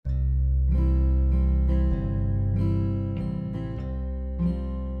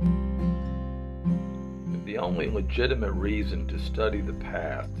only legitimate reason to study the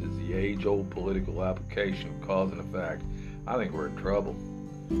past is the age-old political application of cause and effect, I think we're in trouble.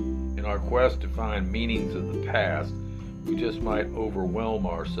 In our quest to find meanings of the past, we just might overwhelm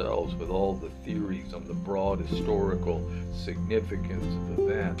ourselves with all the theories on the broad historical significance of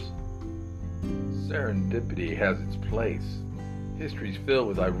events. Serendipity has its place. History is filled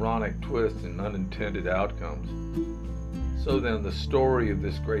with ironic twists and unintended outcomes. So then, the story of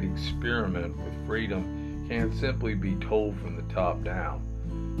this great experiment with freedom can't simply be told from the top down.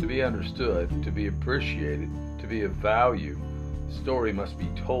 To be understood, to be appreciated, to be of value, the story must be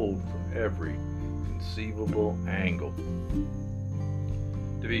told from every conceivable angle.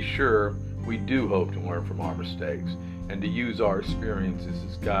 To be sure, we do hope to learn from our mistakes and to use our experiences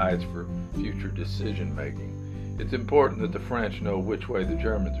as guides for future decision making. It's important that the French know which way the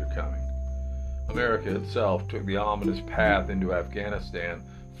Germans are coming. America itself took the ominous path into Afghanistan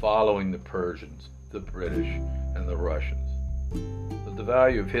following the Persians, the British, and the Russians. But the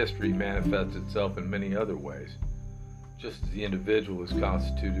value of history manifests itself in many other ways. Just as the individual is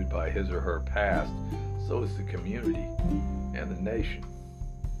constituted by his or her past, so is the community and the nation.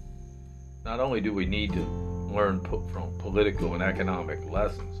 Not only do we need to learn from political and economic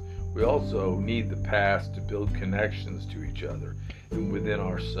lessons, we also need the past to build connections to each other and within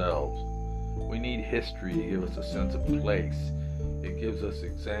ourselves. We need history to give us a sense of place. It gives us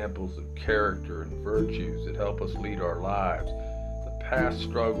examples of character and virtues that help us lead our lives. The past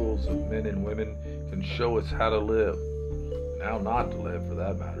struggles of men and women can show us how to live, and how not to live for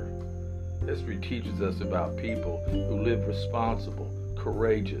that matter. History teaches us about people who live responsible,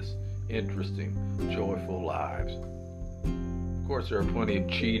 courageous, interesting, joyful lives. Of course, there are plenty of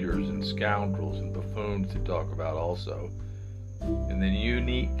cheaters and scoundrels and buffoons to talk about also. In the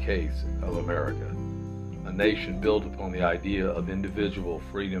unique case of America, a nation built upon the idea of individual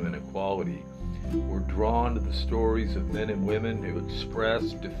freedom and equality, we're drawn to the stories of men and women who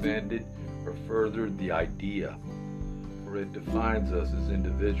expressed, defended, or furthered the idea, for it defines us as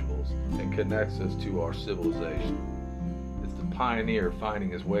individuals and connects us to our civilization. It's the pioneer finding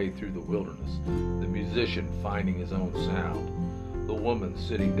his way through the wilderness, the musician finding his own sound, the woman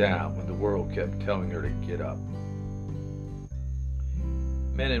sitting down when the world kept telling her to get up.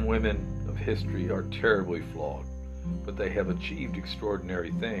 Men and women of history are terribly flawed, but they have achieved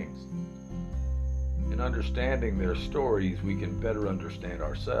extraordinary things. In understanding their stories, we can better understand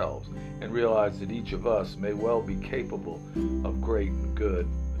ourselves and realize that each of us may well be capable of great and good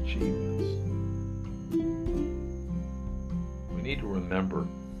achievements. We need to remember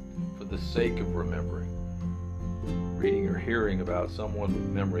for the sake of remembering. Reading or hearing about someone with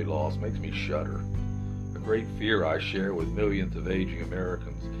memory loss makes me shudder. A great fear I share with millions of aging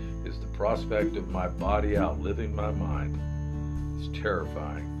Americans is the prospect of my body outliving my mind. It's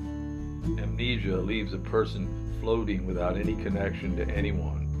terrifying. Amnesia leaves a person floating without any connection to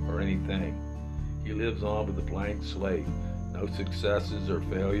anyone or anything. He lives on with a blank slate. No successes or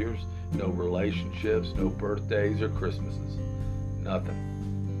failures, no relationships, no birthdays or Christmases. Nothing.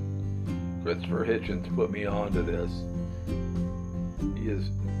 Christopher Hitchens put me on to this.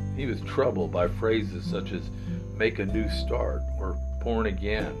 He was troubled by phrases such as make a new start or born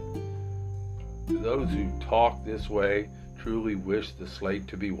again. Do those who talk this way truly wish the slate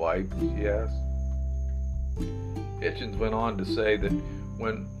to be wiped, he asked. Hitchens went on to say that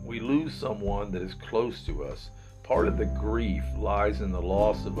when we lose someone that is close to us, part of the grief lies in the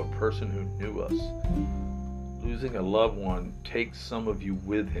loss of a person who knew us. Losing a loved one takes some of you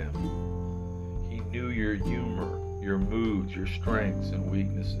with him. He knew your humor, your moods, your strengths and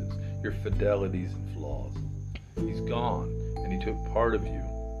weaknesses, your fidelities and flaws. He's gone, and he took part of you.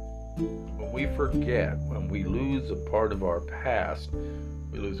 When we forget, when we lose a part of our past,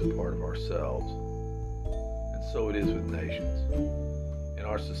 we lose a part of ourselves. And so it is with nations. In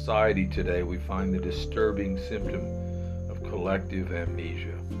our society today, we find the disturbing symptom of collective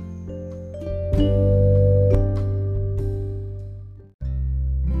amnesia.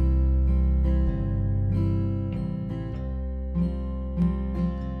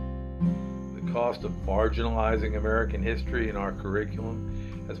 The cost of marginalizing American history in our curriculum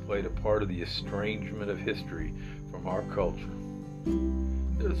has played a part of the estrangement of history from our culture.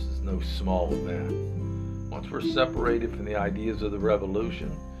 This is no small event. Once we're separated from the ideas of the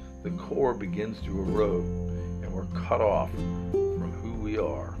revolution, the core begins to erode, and we're cut off from who we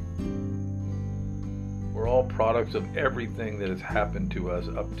are. We're all products of everything that has happened to us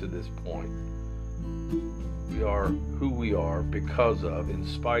up to this point. We are who we are because of, in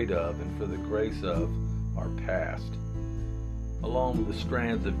spite of, and for the grace of our past. Along with the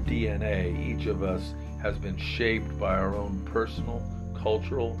strands of DNA, each of us has been shaped by our own personal,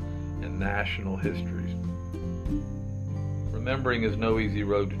 cultural, and national histories. Remembering is no easy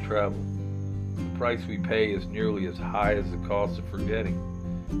road to travel. The price we pay is nearly as high as the cost of forgetting.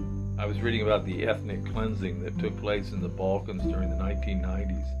 I was reading about the ethnic cleansing that took place in the Balkans during the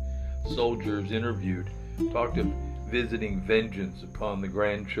 1990s. Soldiers interviewed talked of visiting vengeance upon the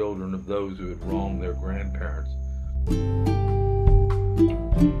grandchildren of those who had wronged their grandparents.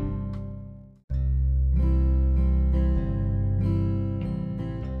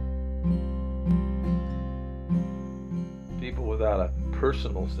 People without a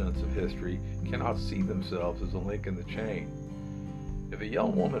personal sense of history cannot see themselves as a link in the chain. If a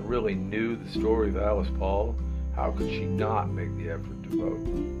young woman really knew the story of Alice Paul, how could she not make the effort to vote?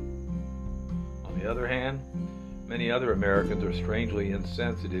 On the other hand, many other Americans are strangely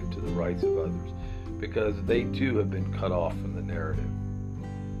insensitive to the rights of others because they too have been cut off from the narrative.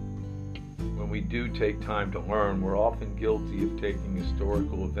 When we do take time to learn, we're often guilty of taking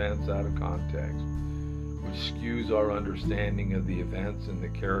historical events out of context, which skews our understanding of the events and the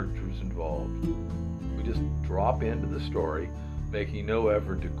characters involved. We just drop into the story, making no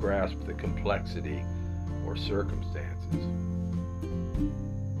effort to grasp the complexity or circumstances.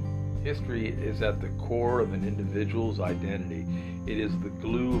 History is at the core of an individual's identity. It is the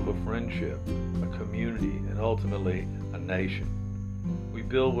glue of a friendship, a community, and ultimately a nation. We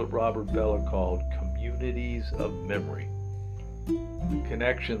build what Robert Bellah called communities of memory. The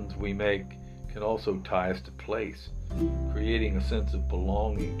connections we make can also tie us to place. Creating a sense of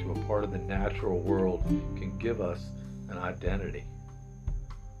belonging to a part of the natural world can give us an identity.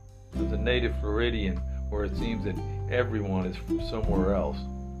 As a native Floridian, where it seems that everyone is from somewhere else,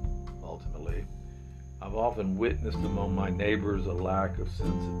 ultimately, I've often witnessed among my neighbors a lack of sense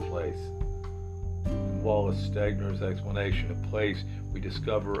of place. In Wallace Stegner's explanation of place, we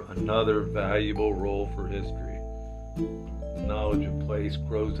discover another valuable role for history. The knowledge of place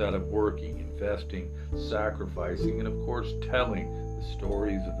grows out of working, investing, sacrificing, and of course telling the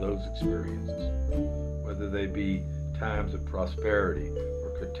stories of those experiences, whether they be times of prosperity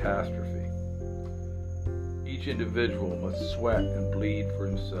or catastrophe. Each individual must sweat and bleed for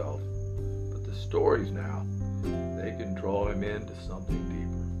himself, but the stories now, they can draw him into something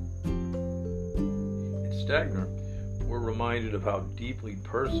deeper. In Stegner, we're reminded of how deeply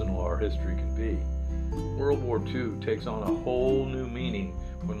personal our history can be. World War II takes on a whole new meaning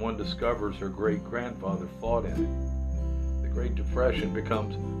when one discovers her great-grandfather fought in it. The Great Depression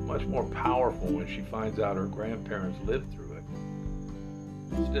becomes much more powerful when she finds out her grandparents lived through it.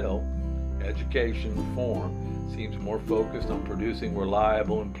 Still, education reform seems more focused on producing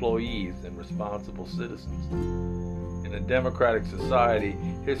reliable employees than responsible citizens. In a democratic society,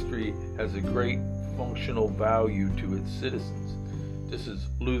 history has a great functional value to its citizens. Just as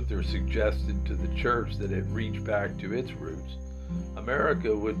Luther suggested to the church that it reach back to its roots,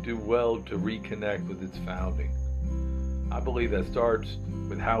 America would do well to reconnect with its founding. I believe that starts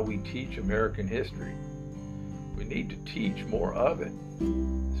with how we teach American history. We need to teach more of it,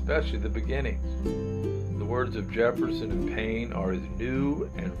 especially the beginnings. The words of Jefferson and Paine are as new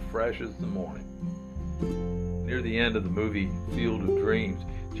and fresh as the morning. Near the end of the movie Field of Dreams,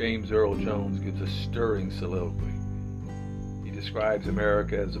 James Earl Jones gives a stirring soliloquy. He describes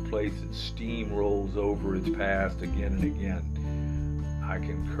America as a place that steamrolls over its past again and again. I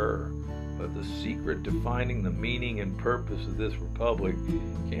concur, but the secret to finding the meaning and purpose of this republic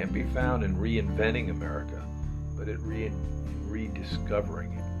can't be found in reinventing America, but in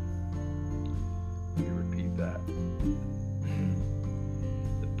rediscovering it. Let me repeat that.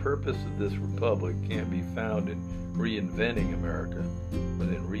 The purpose of this republic can't be found in reinventing America, but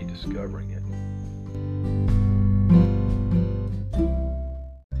in rediscovering it.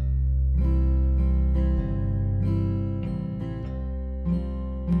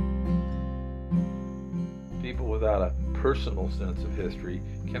 People without a personal sense of history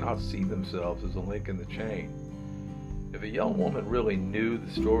cannot see themselves as a link in the chain. If a young woman really knew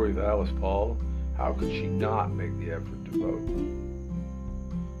the story of Alice Paul, how could she not make the effort to vote?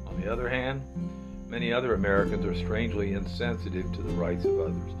 On the other hand, many other Americans are strangely insensitive to the rights of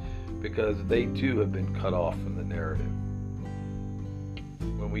others because they too have been cut off from the narrative.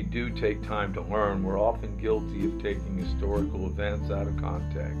 When we do take time to learn, we're often guilty of taking historical events out of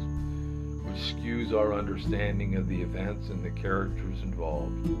context, which skews our understanding of the events and the characters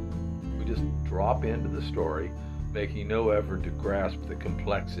involved. We just drop into the story, making no effort to grasp the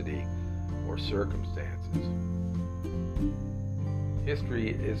complexity or circumstances. History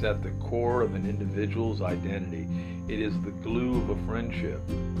is at the core of an individual's identity. It is the glue of a friendship,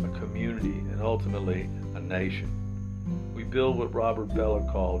 a community, and ultimately a nation. We build what Robert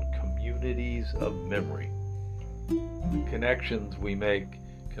Bellah called communities of memory. The connections we make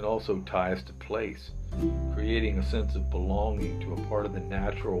can also tie us to place. Creating a sense of belonging to a part of the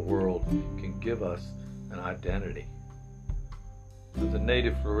natural world can give us an identity. As a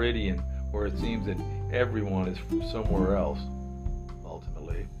native Floridian, where it seems that everyone is from somewhere else,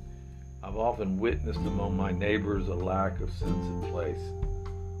 ultimately, I've often witnessed among my neighbors a lack of sense of place.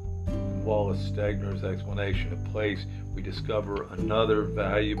 In Wallace Stegner's explanation of place, we discover another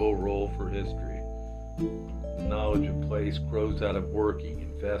valuable role for history. The knowledge of place grows out of working,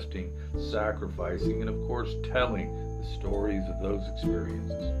 investing, sacrificing, and of course telling the stories of those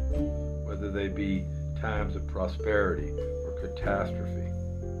experiences, whether they be times of prosperity or catastrophe.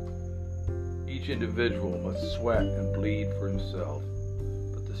 Each individual must sweat and bleed for himself,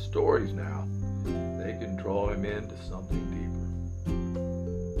 but the stories now, they can draw him into something deeper.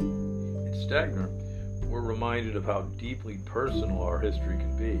 In Stegner, we're reminded of how deeply personal our history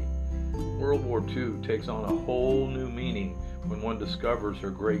can be. World War II takes on a whole new meaning when one discovers her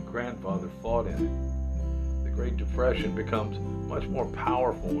great-grandfather fought in it. The Great Depression becomes much more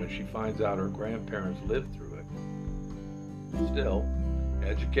powerful when she finds out her grandparents lived through it. Still,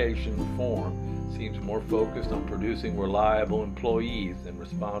 education reform seems more focused on producing reliable employees than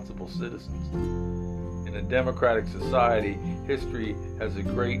responsible citizens. In a democratic society, history has a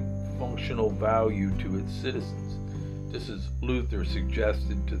great functional value to its citizens. Just as Luther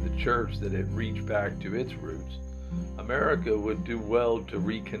suggested to the church that it reach back to its roots, America would do well to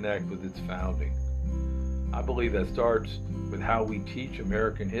reconnect with its founding. I believe that starts with how we teach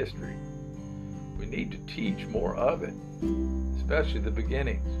American history. We need to teach more of it, especially the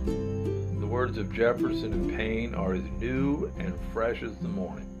beginnings. The words of Jefferson and Paine are as new and fresh as the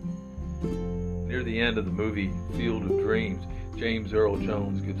morning. Near the end of the movie Field of Dreams, James Earl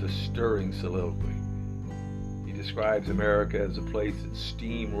Jones gives a stirring soliloquy. He describes America as a place that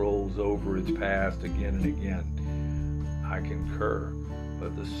steamrolls over its past again and again. I concur,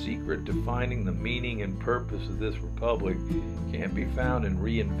 but the secret to finding the meaning and purpose of this republic can't be found in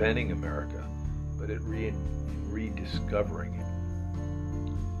reinventing America, but in rediscovering it.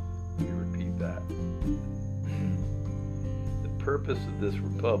 Let me repeat that. The purpose of this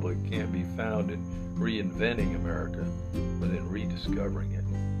republic can't be found in reinventing America, but in rediscovering it.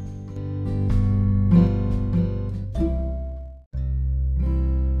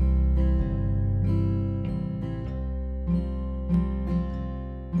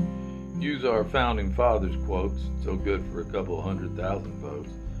 Use our founding fathers' quotes, so good for a couple 100,000 votes,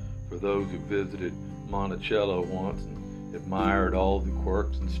 for those who visited Monticello once and admired all the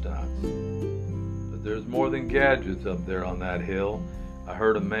quirks and stunts. But there's more than gadgets up there on that hill. I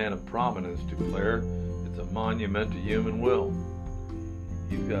heard a man of prominence declare it's a monument to human will.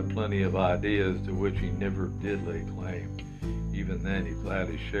 He's got plenty of ideas to which he never did lay claim. Even then, he'd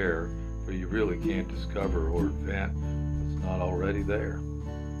gladly share, for you really can't discover or invent what's not already there.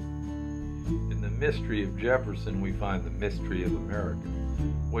 In the mystery of Jefferson, we find the mystery of America,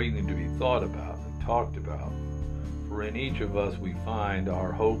 waiting to be thought about and talked about. For in each of us we find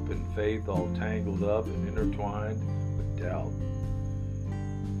our hope and faith all tangled up and intertwined with doubt,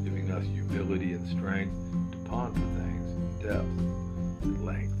 giving us humility and strength to ponder things in depth and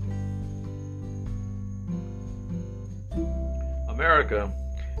length. America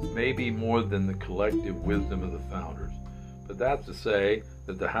may be more than the collective wisdom of the founders, but that's to say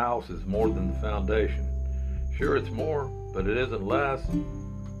that the house is more than the foundation. Sure, it's more, but it isn't less.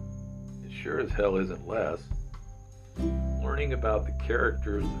 It sure as hell isn't less. Learning about the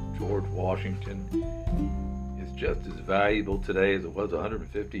characters of George Washington is just as valuable today as it was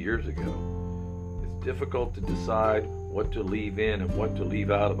 150 years ago. It's difficult to decide what to leave in and what to leave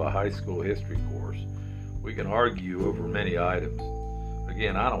out of a high school history course. We can argue over many items.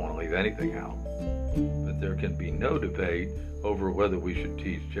 Again, I don't want to leave anything out. But there can be no debate over whether we should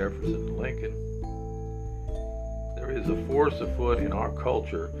teach Jefferson and Lincoln. There is a force afoot in our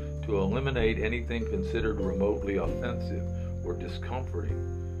culture to eliminate anything considered remotely offensive or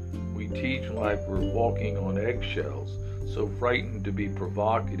discomforting. We teach like we're walking on eggshells, so frightened to be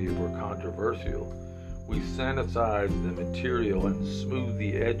provocative or controversial. We sanitize the material and smooth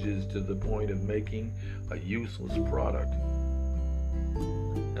the edges to the point of making a useless product.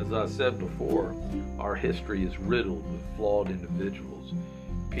 As I said before, our history is riddled with flawed individuals.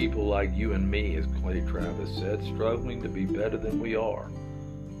 People like you and me, as Clay Travis said, struggling to be better than we are.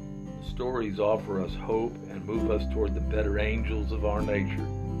 The stories offer us hope and move us toward the better angels of our nature.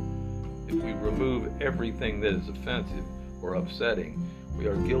 If we remove everything that is offensive or upsetting, we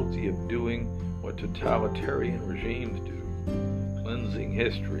are guilty of doing what totalitarian regimes do, cleansing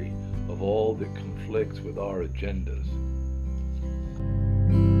history of all that conflicts with our agendas.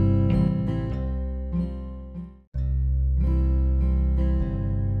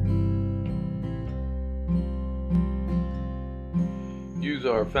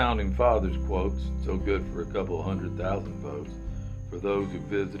 our founding fathers' quotes, so good for a couple 100,000 votes, for those who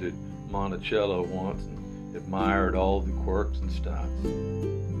visited Monticello once and admired all the quirks and stunts.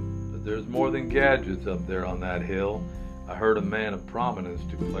 But there's more than gadgets up there on that hill. I heard a man of prominence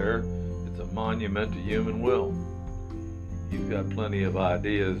declare it's a monument to human will. He's got plenty of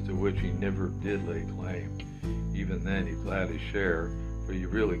ideas to which he never did lay claim. Even then, he'd gladly share, for you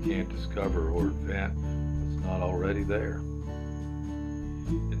really can't discover or invent what's not already there.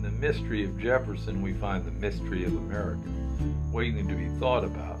 In the mystery of Jefferson, we find the mystery of America, waiting to be thought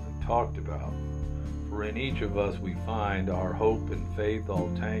about and talked about. For in each of us we find our hope and faith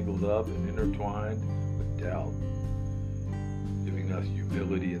all tangled up and intertwined with doubt, giving us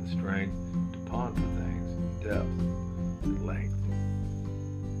humility and strength to ponder things in depth and length.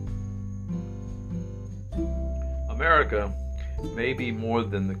 America may be more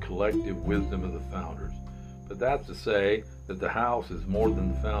than the collective wisdom of the founders, but that's to say that the house is more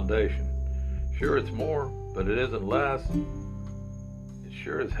than the foundation. Sure, it's more, but it isn't less. It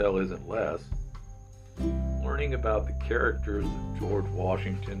sure as hell isn't less. Learning about the characters of George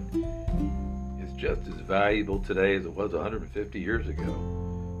Washington is just as valuable today as it was 150 years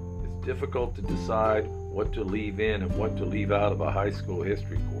ago. It's difficult to decide what to leave in and what to leave out of a high school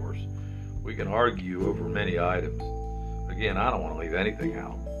history course. We can argue over many items. Again, I don't want to leave anything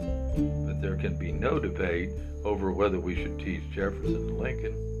out. But there can be no debate over whether we should teach Jefferson and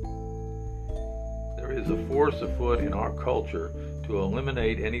Lincoln. There is a force afoot in our culture to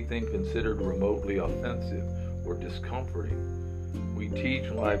eliminate anything considered remotely offensive or discomforting. We teach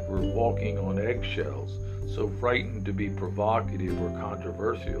like we're walking on eggshells, so frightened to be provocative or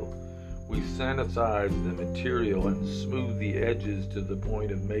controversial. We sanitize the material and smooth the edges to the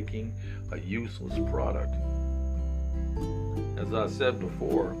point of making a useless product. As I said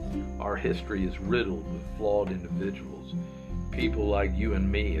before, our history is riddled with flawed individuals. People like you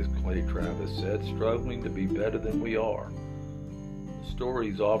and me, as Clay Travis said, struggling to be better than we are. The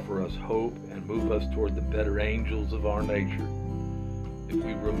stories offer us hope and move us toward the better angels of our nature. If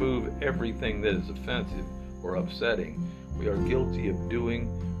we remove everything that is offensive or upsetting, we are guilty of doing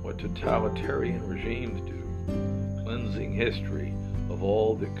what totalitarian regimes do, cleansing history of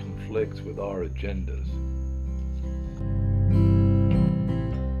all that conflicts with our agendas.